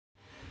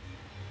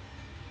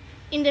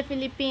In the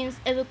Philippines,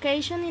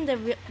 education in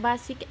the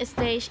basic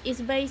stage is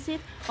based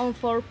on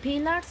four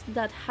pillars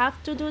that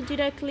have to do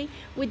directly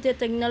with the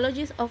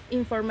technologies of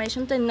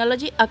information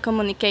technology and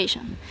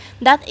communication.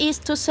 That is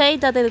to say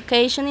that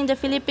education in the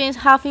Philippines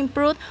have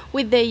improved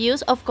with the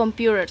use of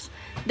computers.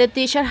 The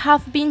teachers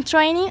have been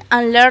training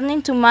and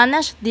learning to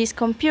manage these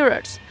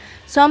computers.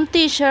 Some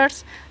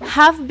teachers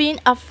have been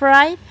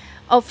afraid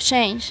of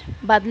change,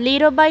 but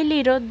little by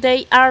little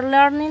they are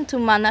learning to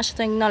manage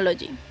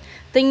technology.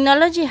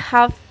 Technology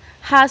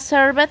has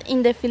served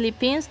in the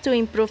Philippines to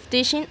improve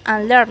teaching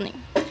and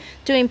learning,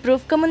 to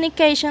improve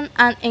communication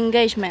and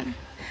engagement,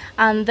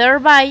 and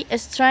thereby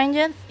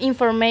strengthen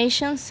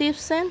information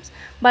systems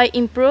by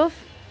improved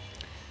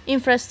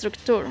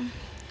infrastructure.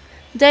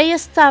 They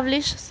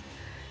establish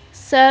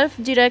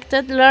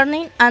self-directed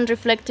learning and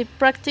reflective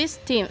practice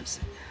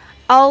teams,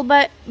 all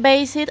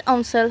based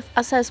on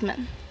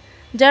self-assessment.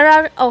 There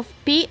are of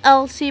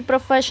PLC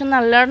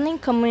professional learning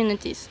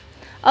communities,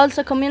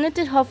 also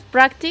communities of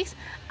practice,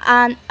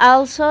 and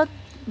also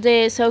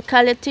the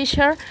so-called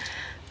teacher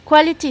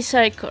quality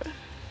circle.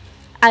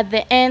 At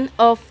the end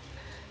of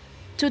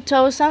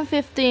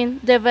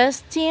 2015, the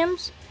best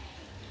teams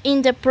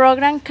in the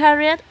program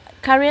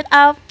carried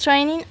out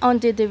training on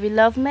the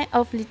development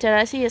of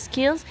literacy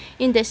skills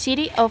in the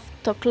city of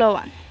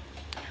Tacloban.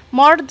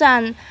 More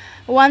than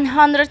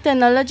 100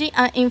 technology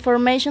and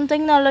information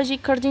technology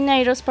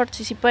coordinators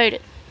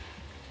participated.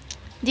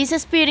 This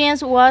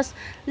experience was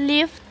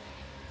lived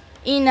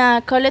in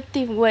a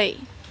collective way.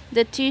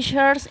 The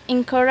teachers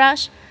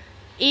encouraged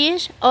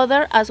each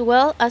other as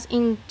well as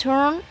in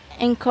turn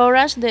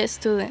encouraged the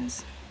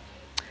students.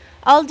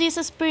 All this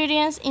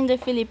experience in the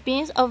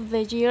Philippines of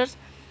the years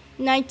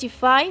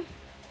 95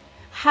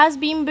 has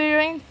been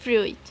bearing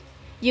fruit.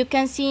 You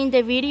can see in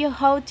the video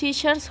how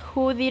teachers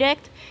who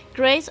direct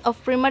grades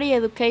of primary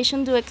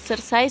education do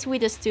exercise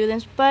with the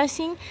students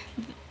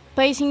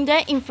pacing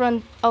them in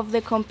front of the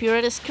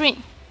computer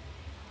screen,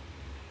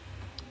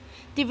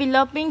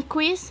 developing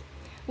quiz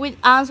with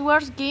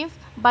answers given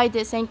by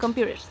the same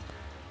computers.